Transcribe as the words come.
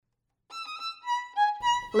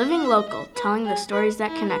Living Local, telling the stories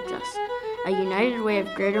that connect us. A United Way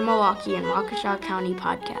of Greater Milwaukee and Waukesha County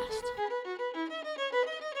podcast.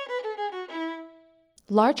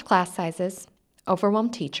 Large class sizes,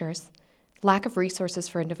 overwhelmed teachers, lack of resources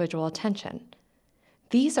for individual attention.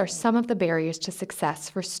 These are some of the barriers to success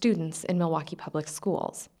for students in Milwaukee Public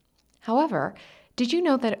Schools. However, did you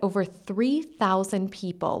know that over 3,000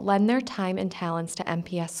 people lend their time and talents to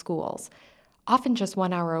MPS schools, often just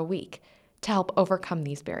 1 hour a week, to help overcome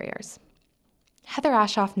these barriers? Heather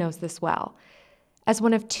Aschoff knows this well. As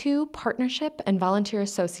one of 2 partnership and volunteer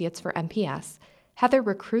associates for MPS, Heather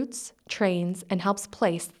recruits, trains, and helps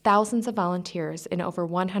place thousands of volunteers in over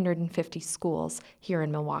 150 schools here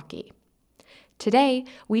in Milwaukee. Today,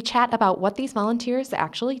 we chat about what these volunteers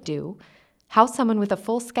actually do, how someone with a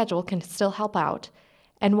full schedule can still help out,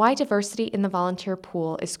 and why diversity in the volunteer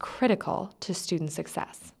pool is critical to student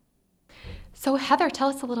success. So Heather, tell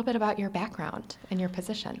us a little bit about your background and your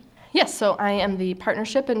position. Yes, so I am the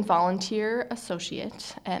Partnership and Volunteer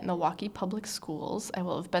Associate at Milwaukee Public Schools. I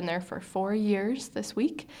will have been there for 4 years this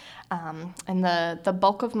week, and the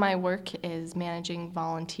bulk of my work is managing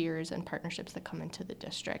volunteers and partnerships that come into the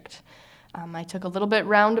district. I took a little bit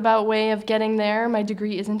roundabout way of getting there. My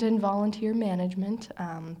degree isn't in volunteer management.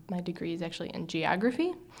 My degree is actually in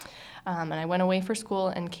geography. And I went away for school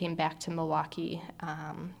and came back to Milwaukee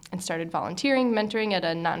and started volunteering, mentoring at a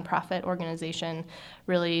nonprofit organization,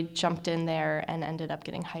 really jumped in there and ended up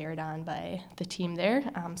getting hired on by the team there.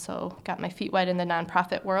 So got my feet wet in the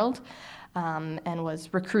nonprofit world and was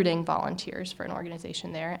recruiting volunteers for an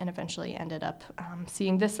organization there and eventually ended up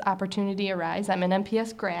seeing this opportunity arise. I'm an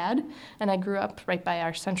MPS grad and I grew up right by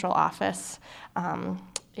our central office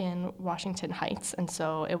in Washington Heights, and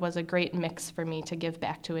so it was a great mix for me to give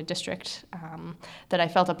back to a district that I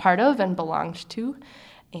felt a part of and belonged to,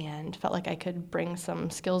 and felt like I could bring some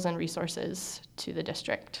skills and resources to the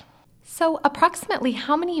district. So approximately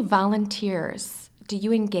how many volunteers do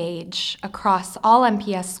you engage across all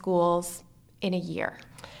MPS schools in a year?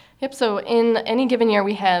 Yep, so in any given year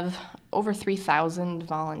we have over 3,000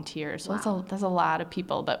 volunteers. So Wow. that's a lot of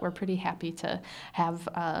people, but we're pretty happy to have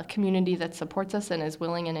a community that supports us and is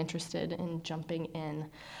willing and interested in jumping in.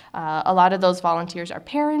 A lot of those volunteers are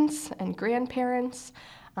parents and grandparents,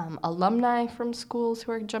 alumni from schools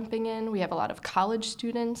who are jumping in. We have a lot of college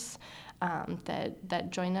students that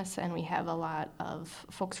join us, and we have a lot of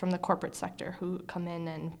folks from the corporate sector who come in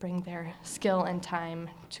and bring their skill and time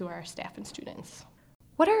to our staff and students.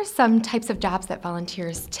 What are some types of jobs that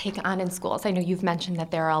volunteers take on in schools? I know you've mentioned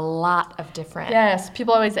that there are a lot of different. Yes,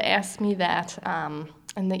 people always ask me that,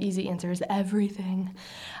 and the easy answer is everything.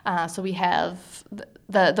 So we have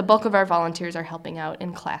the bulk of our volunteers are helping out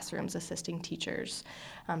in classrooms, assisting teachers.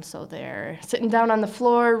 So they're sitting down on the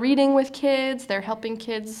floor, reading with kids. They're helping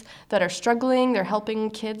kids that are struggling. They're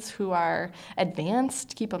helping kids who are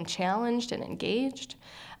advanced, keep them challenged and engaged.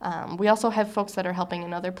 We also have folks that are helping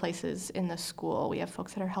in other places in the school. We have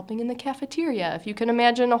folks that are helping in the cafeteria. If you can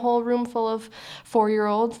imagine a whole room full of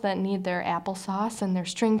 4-year-olds that need their applesauce and their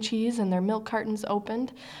string cheese and their milk cartons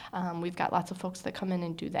opened, we've got lots of folks that come in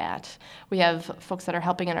and do that. We have folks that are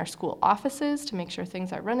helping in our school offices to make sure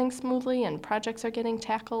things are running smoothly and projects are getting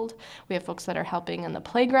tackled. We have folks that are helping in the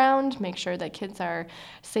playground, make sure that kids are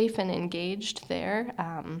safe and engaged there.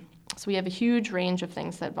 So we have a huge range of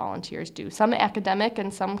things that volunteers do, some academic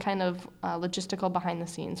and some kind of logistical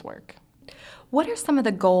behind-the-scenes work. What are some of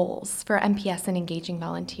the goals for MPS in engaging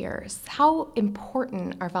volunteers? How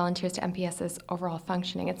important are volunteers to MPS's overall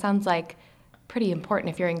functioning? It sounds like pretty important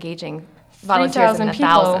if you're engaging volunteers in the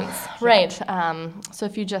thousands. Right. So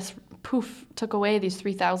if you just took away these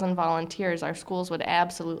 3,000 volunteers, our schools would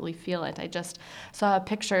absolutely feel it. I just saw a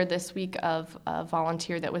picture this week of a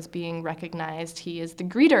volunteer that was being recognized. He is the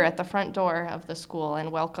greeter at the front door of the school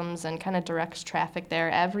and welcomes and kind of directs traffic there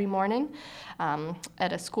every morning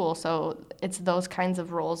at a school. So it's those kinds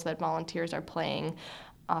of roles that volunteers are playing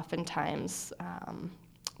oftentimes.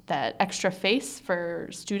 That extra face for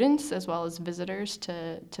students as well as visitors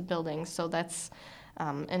to buildings. So that's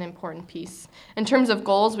an important piece. In terms of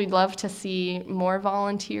goals, we'd love to see more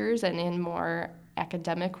volunteers and in more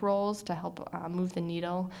academic roles to help move the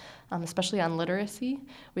needle, especially on literacy.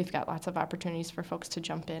 We've got lots of opportunities for folks to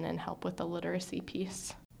jump in and help with the literacy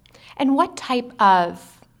piece. And what type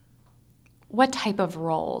of what type of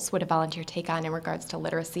roles would a volunteer take on in regards to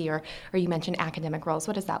literacy, or you mentioned academic roles?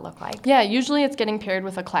 What does that look like? Yeah, usually it's getting paired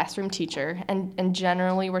with a classroom teacher, and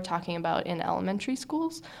generally we're talking about in elementary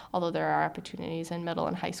schools, although there are opportunities in middle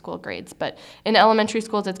and high school grades. But in elementary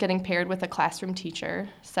schools, it's getting paired with a classroom teacher,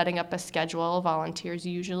 setting up a schedule. Volunteers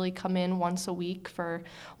usually come in once a week for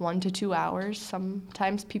 1 to 2 hours.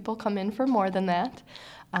 Sometimes people come in for more than that.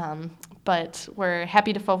 But we're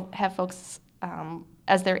happy to have folks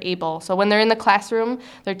as they're able. So when they're in the classroom,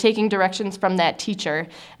 they're taking directions from that teacher,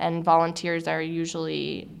 and volunteers are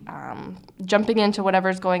usually jumping into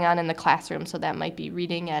whatever's going on in the classroom. So that might be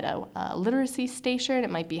reading at a literacy station, it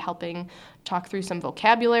might be helping talk through some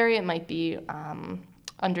vocabulary, it might be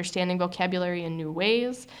understanding vocabulary in new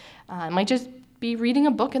ways, it might just be reading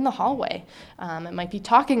a book in the hallway, it might be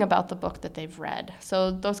talking about the book that they've read.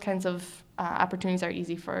 So those kinds of opportunities are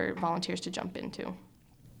easy for volunteers to jump into.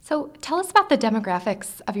 So tell us about the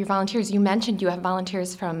demographics of your volunteers. You mentioned you have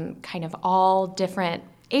volunteers from kind of all different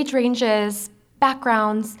age ranges,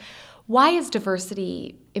 backgrounds. Why is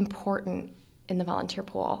diversity important in the volunteer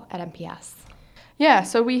pool at MPS? Yeah,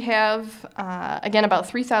 so we have, again, about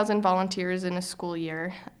 3,000 volunteers in a school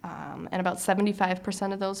year, and about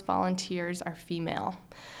 75% of those volunteers are female.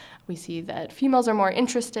 We see that females are more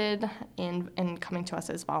interested in coming to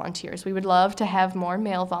us as volunteers. We would love to have more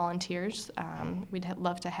male volunteers. We'd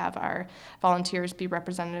love to have our volunteers be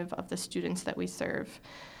representative of the students that we serve.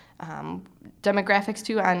 Demographics,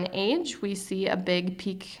 too, on age, we see a big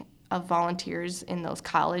peak of volunteers in those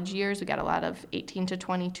college years. We got a lot of 18 to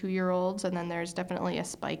 22-year-olds, and then there's definitely a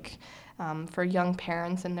spike for young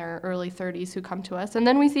parents in their early 30s who come to us. And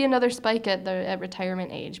then we see another spike at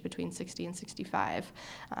retirement age between 60 and 65.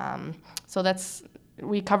 So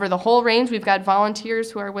we cover the whole range. We've got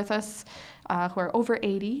volunteers who are with us who are over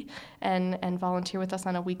 80 and volunteer with us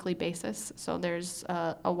on a weekly basis. So there's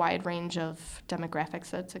a wide range of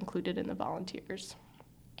demographics that's included in the volunteers.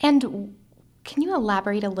 And can you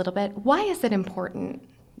elaborate a little bit? Why is it important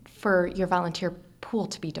for your volunteer pool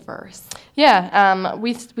to be diverse? Yeah,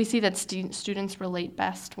 we see that students relate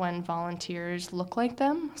best when volunteers look like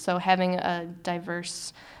them. So having a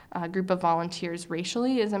diverse group of volunteers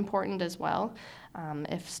racially is important as well.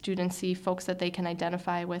 If students see folks that they can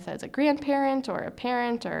identify with as a grandparent or a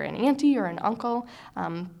parent or an auntie or an uncle,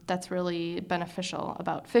 that's really beneficial.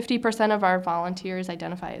 About 50% of our volunteers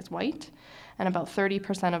identify as white, and about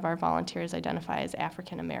 30% of our volunteers identify as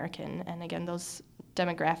African American. And again, those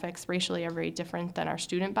demographics racially are very different than our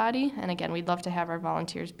student body. And again, we'd love to have our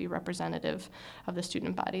volunteers be representative of the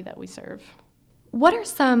student body that we serve. What are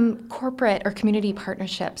some corporate or community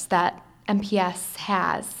partnerships that MPS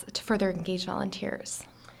has to further engage volunteers?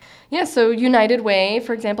 Yeah, so United Way,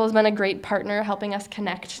 for example, has been a great partner helping us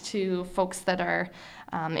connect to folks that are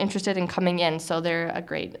interested in coming in, so they're a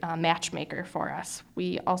great matchmaker for us.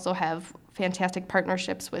 We also have fantastic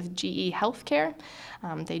partnerships with GE Healthcare.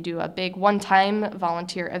 They do a big one-time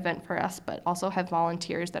volunteer event for us, but also have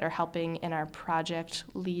volunteers that are helping in our Project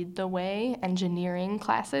Lead the Way engineering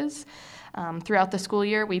classes. Throughout the school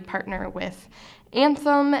year, we partner with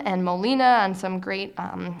Anthem and Molina on some great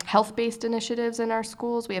health-based initiatives in our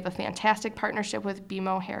schools. We have a fantastic partnership with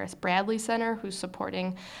BMO Harris Bradley Center, who's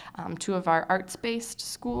supporting 2 of our arts-based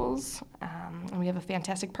schools. And we have a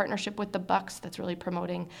fantastic partnership with the Bucks that's really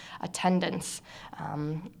promoting attendance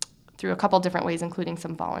through a couple different ways, including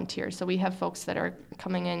some volunteers. So we have folks that are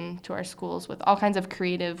coming into our schools with all kinds of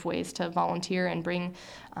creative ways to volunteer and bring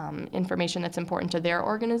information that's important to their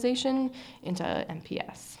organization into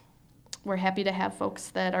MPS. We're happy to have folks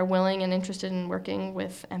that are willing and interested in working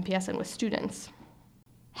with MPS and with students.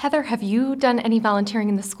 Heather, have you done any volunteering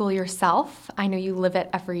in the school yourself? I know you live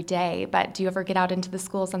it every day, but do you ever get out into the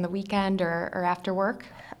schools on the weekend or after work?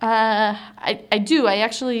 I do. I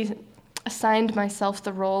actually assigned myself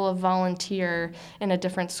the role of volunteer in a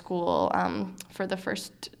different school for the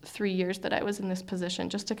first 3 years that I was in this position,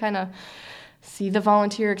 just to kind of see the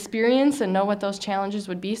volunteer experience and know what those challenges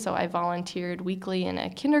would be. So I volunteered weekly in a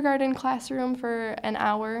kindergarten classroom for an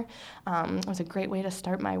hour. It was a great way to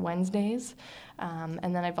start my Wednesdays.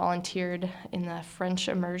 And then I volunteered in the French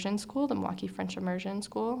immersion school, the Milwaukee French immersion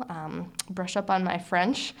school, brush up on my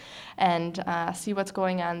French and see what's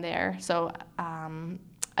going on there. So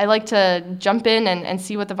I like to jump in and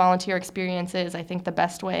see what the volunteer experience is. I think the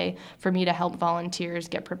best way for me to help volunteers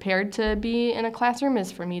get prepared to be in a classroom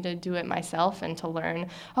is for me to do it myself and to learn,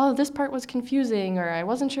 oh, this part was confusing, or I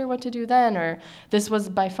wasn't sure what to do then, or this was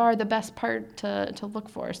by far the best part to look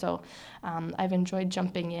for. So I've enjoyed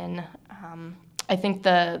jumping in. I think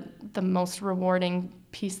the most rewarding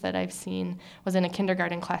piece that I've seen was in a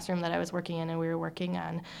kindergarten classroom that I was working in, and we were working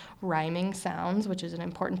on rhyming sounds, which is an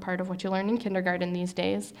important part of what you learn in kindergarten these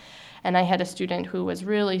days. And I had a student who was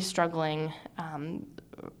really struggling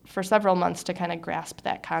for several months to kind of grasp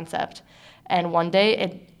that concept. And one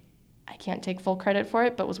day, I can't take full credit for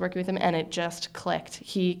it, but was working with him, and it just clicked.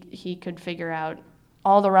 He could figure out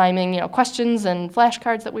all the rhyming, questions and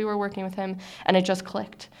flashcards that we were working with him, and it just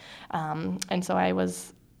clicked. And so I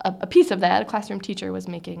was a piece of that. A classroom teacher was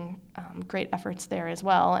making great efforts there as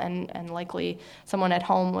well, and likely someone at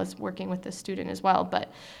home was working with this student as well.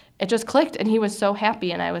 But it just clicked, and he was so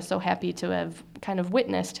happy, and I was so happy to have kind of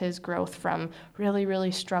witnessed his growth from really,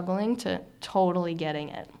 really struggling to totally getting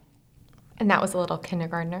it. And that was a little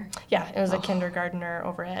kindergartner? Yeah, it was a kindergartner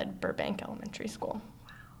over at Burbank Elementary School.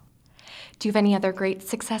 Do you have any other great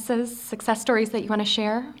success stories that you want to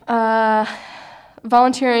share?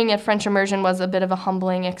 Volunteering at French immersion was a bit of a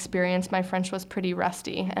humbling experience. My French was pretty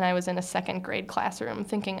rusty, and I was in a second grade classroom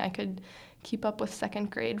thinking I could keep up with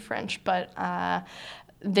second grade French, but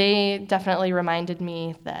they definitely reminded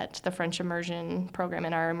me that the French immersion program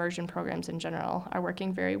and our immersion programs in general are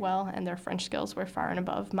working very well, and their French skills were far and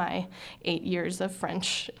above my 8 years of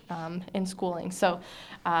French in schooling. So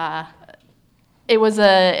it was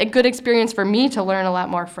a good experience for me to learn a lot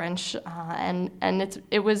more French, and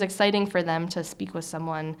it was exciting for them to speak with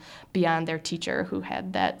someone beyond their teacher who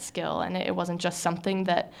had that skill, and it wasn't just something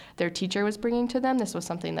that their teacher was bringing to them. This was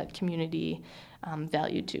something that community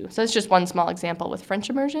valued too. So it's just one small example with French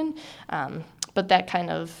immersion, but that kind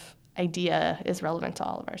of idea is relevant to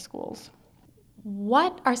all of our schools.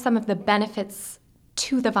 What are some of the benefits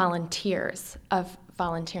to the volunteers of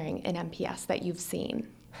volunteering in MPS that you've seen?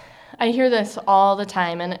 I hear this all the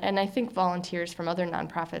time, and I think volunteers from other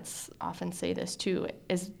nonprofits often say this too,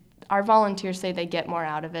 is our volunteers say they get more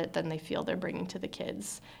out of it than they feel they're bringing to the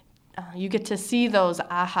kids. You get to see those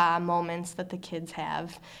aha moments that the kids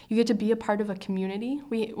have. You get to be a part of a community.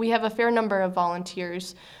 We have a fair number of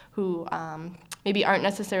volunteers who maybe aren't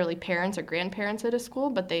necessarily parents or grandparents at a school,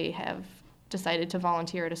 but they have decided to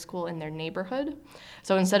volunteer at a school in their neighborhood.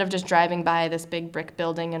 So instead of just driving by this big brick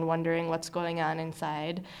building and wondering what's going on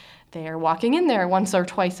inside, they're walking in there once or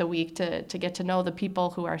twice a week to get to know the people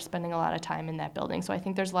who are spending a lot of time in that building. So I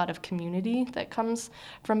think there's a lot of community that comes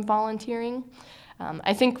from volunteering.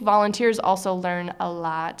 I think volunteers also learn a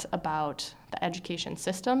lot about the education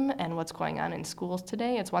system and what's going on in schools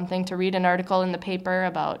today. It's one thing to read an article in the paper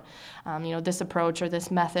about this approach or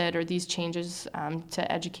this method or these changes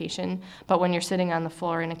to education, but when you're sitting on the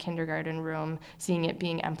floor in a kindergarten room, seeing it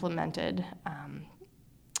being implemented,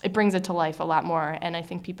 it brings it to life a lot more, and I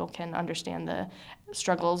think people can understand the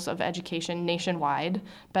struggles of education nationwide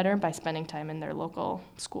better by spending time in their local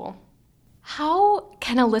school. How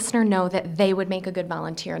can a listener know that they would make a good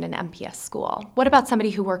volunteer in an MPS school? What about somebody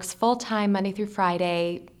who works full-time Monday through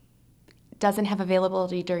Friday, doesn't have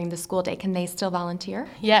availability during the school day? Can they still volunteer?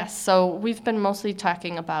 Yes, so we've been mostly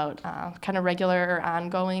talking about kind of regular or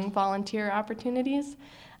ongoing volunteer opportunities,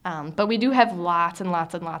 but we do have lots and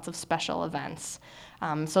lots and lots of special events.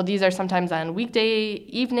 So these are sometimes on weekday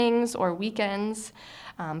evenings or weekends.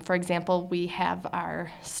 For example, we have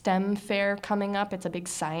our STEM fair coming up. It's a big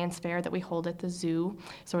science fair that we hold at the zoo.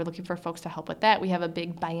 So we're looking for folks to help with that. We have a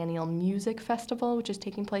big biennial music festival, which is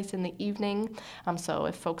taking place in the evening. So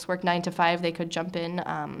if folks work 9 to 5, they could jump in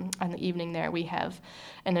on the evening there. We have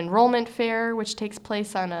an enrollment fair, which takes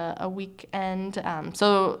place on a weekend.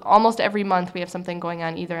 So almost every month we have something going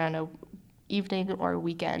on either on a evening or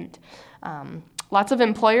weekend. Lots of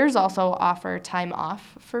employers also offer time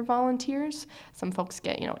off for volunteers. Some folks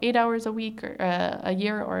get 8 hours a week or a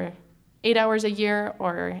year, or 8 hours a year,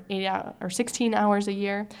 or 16 hours a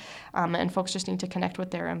year, and folks just need to connect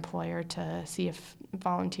with their employer to see if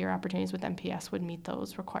volunteer opportunities with MPS would meet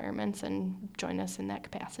those requirements and join us in that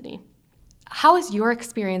capacity. How is your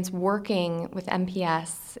experience working with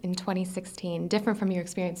MPS in 2016 different from your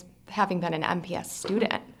experience having been an MPS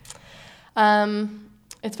student?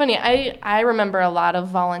 It's funny, I remember a lot of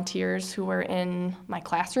volunteers who were in my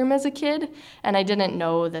classroom as a kid, and I didn't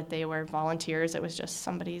know that they were volunteers. It was just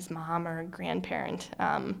somebody's mom or grandparent.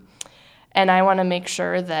 And I want to make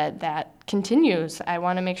sure that continues. I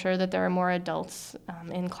want to make sure that there are more adults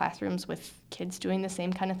in classrooms with kids doing the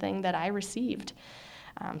same kind of thing that I received.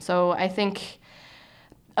 So I think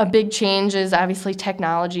a big change is obviously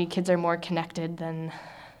technology. Kids are more connected than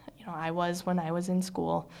I was when I was in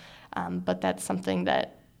school. But that's something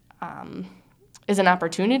that is an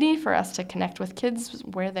opportunity for us to connect with kids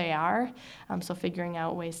where they are. So figuring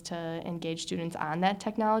out ways to engage students on that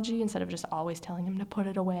technology instead of just always telling them to put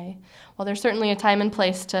it away. While there's certainly a time and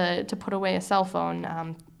place to put away a cell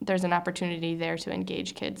phone, there's an opportunity there to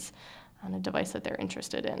engage kids on a device that they're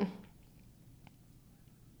interested in.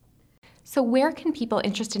 So where can people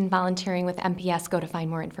interested in volunteering with MPS go to find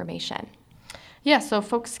more information? Yeah, so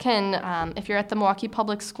folks can, if you're at the Milwaukee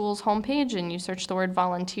Public Schools homepage and you search the word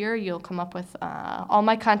volunteer, you'll come up with all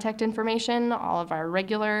my contact information, all of our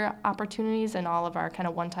regular opportunities, and all of our kind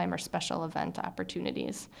of one-time or special event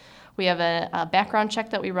opportunities. We have a background check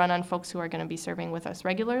that we run on folks who are going to be serving with us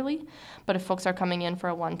regularly, but if folks are coming in for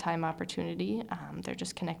a one-time opportunity, they're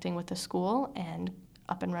just connecting with the school and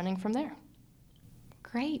up and running from there.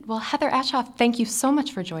 Great. Well, Heather Aschoff, thank you so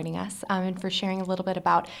much for joining us and for sharing a little bit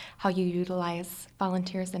about how you utilize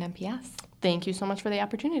volunteers in MPS. Thank you so much for the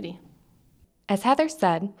opportunity. As Heather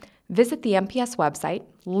said, visit the MPS website,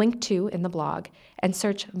 linked to in the blog, and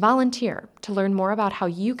search volunteer to learn more about how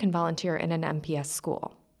you can volunteer in an MPS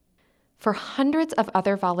school. For hundreds of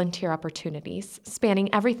other volunteer opportunities,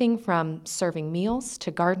 spanning everything from serving meals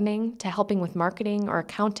to gardening to helping with marketing or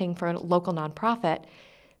accounting for a local nonprofit,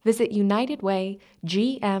 visit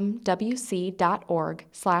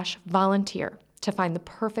unitedwaygmwc.org/volunteer to find the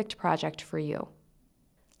perfect project for you.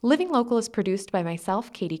 Living Local is produced by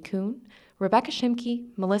myself, Katie Kuhn, Rebecca Schimke,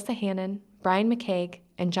 Melissa Hannon, Brian McCaig,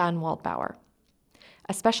 and John Waldbauer.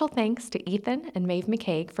 A special thanks to Ethan and Maeve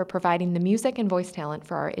McCaig for providing the music and voice talent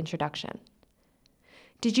for our introduction.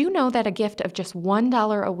 Did you know that a gift of just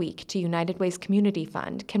 $1 a week to United Way's Community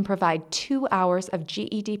Fund can provide 2 hours of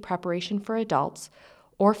GED preparation for adults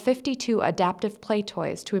or 52 adaptive play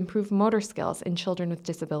toys to improve motor skills in children with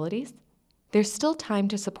disabilities? There's still time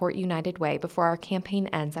to support United Way before our campaign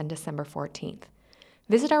ends on December 14th.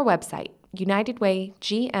 Visit our website,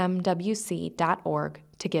 unitedwaygmwc.org,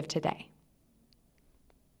 to give today.